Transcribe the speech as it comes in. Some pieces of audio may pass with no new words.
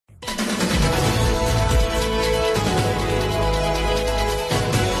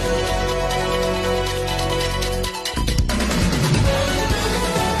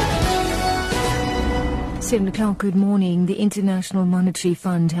7 o'clock, good morning. The International Monetary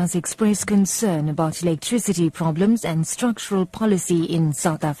Fund has expressed concern about electricity problems and structural policy in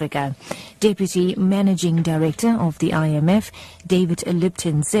South Africa. Deputy Managing Director of the IMF, David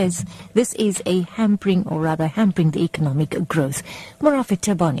Lipton, says this is hampering the economic growth. Murafit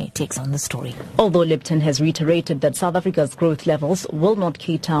Tabane takes on the story. Although Lipton has reiterated that South Africa's growth levels will not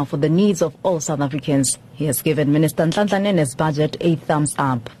cater for the needs of all South Africans, he has given Minister Nhlanhla Nene's budget a thumbs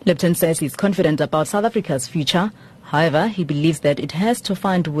up. Lipton says he's confident about South Africa's future. However, he believes that it has to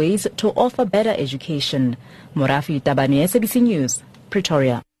find ways to offer better education. Murafit Tabane, SABC News,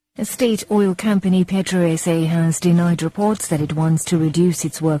 Pretoria. State oil company PetroSA has denied reports that it wants to reduce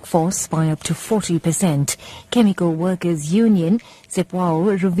its workforce by up to 40%. Chemical Workers Union,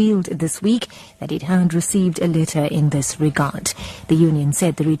 SEPWAO, revealed this week that it had received a letter in this regard. The union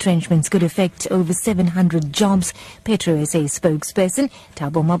said the retrenchments could affect over 700 jobs. PetroSA spokesperson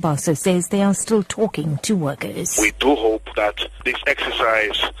Thabo Mabaso says they are still talking to workers. We do hope that this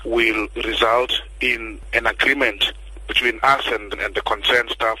exercise will result in an agreement between us and the concerned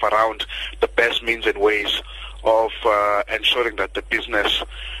staff around the best means and ways of ensuring that the business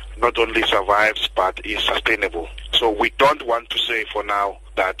not only survives but is sustainable. So we don't want to say for now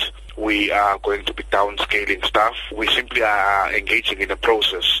that we are going to be downscaling staff. We simply are engaging in a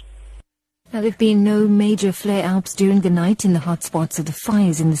process. Now, there have been no major flare-ups during the night in the hotspots of the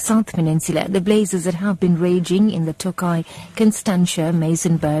fires in the South Peninsula. The blazes that have been raging in the Tokai, Constantia,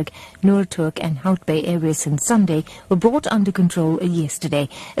 Masonburg, Noordhoek and Hout Bay areas since Sunday were brought under control yesterday.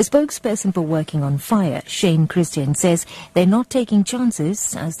 A spokesperson for Working on Fire, Shane Christian, says they're not taking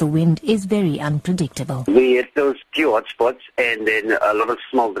chances as the wind is very unpredictable. We had those few hotspots and then a lot of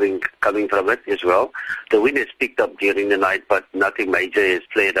smoldering coming from it as well. The wind has picked up during the night, but nothing major has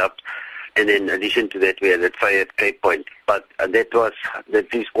flared up. And in addition to that, we had that fire at Cape Point. But that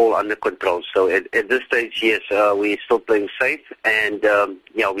is all under control. So at this stage, yes, we're still playing safe. And,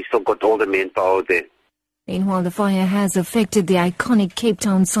 we still got all the manpower there. Meanwhile, the fire has affected the iconic Cape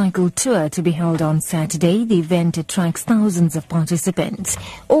Town Cycle Tour to be held on Saturday. The event attracts thousands of participants.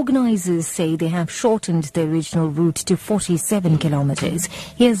 Organisers say they have shortened the original route to 47 kilometres.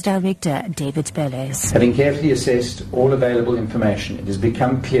 Here's Director David Pelez. Having carefully assessed all available information, it has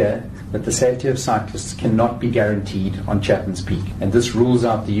become clear that the safety of cyclists cannot be guaranteed on Chapman's Peak, and this rules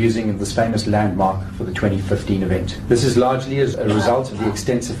out the using of this famous landmark for the 2015 event. This is largely as a result of the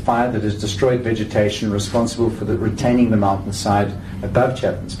extensive fire that has destroyed vegetation responsible for retaining the mountainside above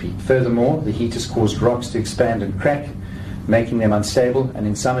Chapman's Peak. Furthermore, the heat has caused rocks to expand and crack, making them unstable, and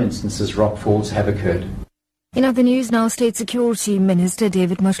in some instances rock falls have occurred. In other news now, State Security Minister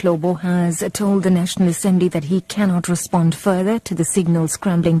David Mahlobo has told the National Assembly that he cannot respond further to the signal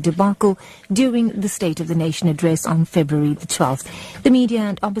scrambling debacle during the State of the Nation address on February the 12th. The media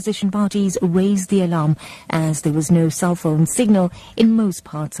and opposition parties raised the alarm as there was no cell phone signal in most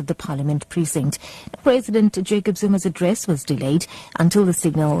parts of the Parliament precinct. President Jacob Zuma's address was delayed until the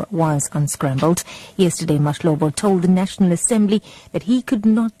signal was unscrambled. Yesterday, Mahlobo told the National Assembly that he could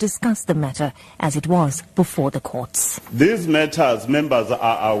not discuss the matter as it was before the courts. These matters, members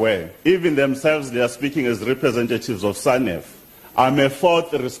are aware. Even themselves, they are speaking as representatives of SANEF. I'm a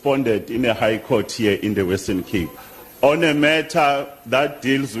fourth respondent in a high court here in the Western Cape on a matter that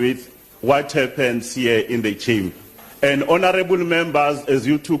deals with what happens here in the chamber. And honorable members, as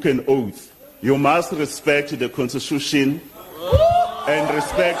you took an oath, you must respect the Constitution and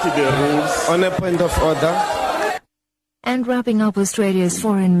respect the rules. On a point of order. And wrapping up, Australia's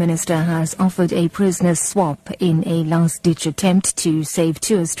foreign minister has offered a prisoner swap in a last-ditch attempt to save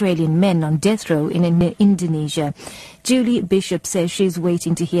 2 Australian men on death row in Indonesia. Julie Bishop says she's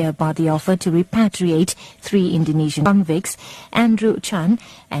waiting to hear about the offer to repatriate 3 Indonesian convicts. Andrew Chan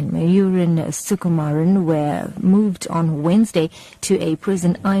and Mayuran Sukumaran were moved on Wednesday to a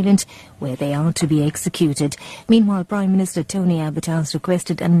prison island where they are to be executed. Meanwhile, Prime Minister Tony Abbott has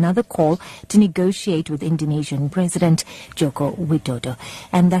requested another call to negotiate with Indonesian President Joko Widodo.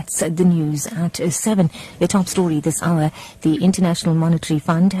 And that's the news at 7. The top story this hour: the International Monetary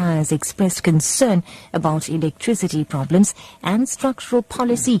Fund has expressed concern about electricity problems and structural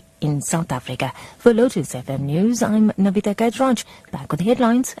policy in South Africa. For Lotus FM News, I'm NAVITHA GAJRAJ, back with the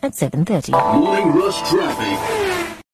headlines at 7:30. Morning rush traffic.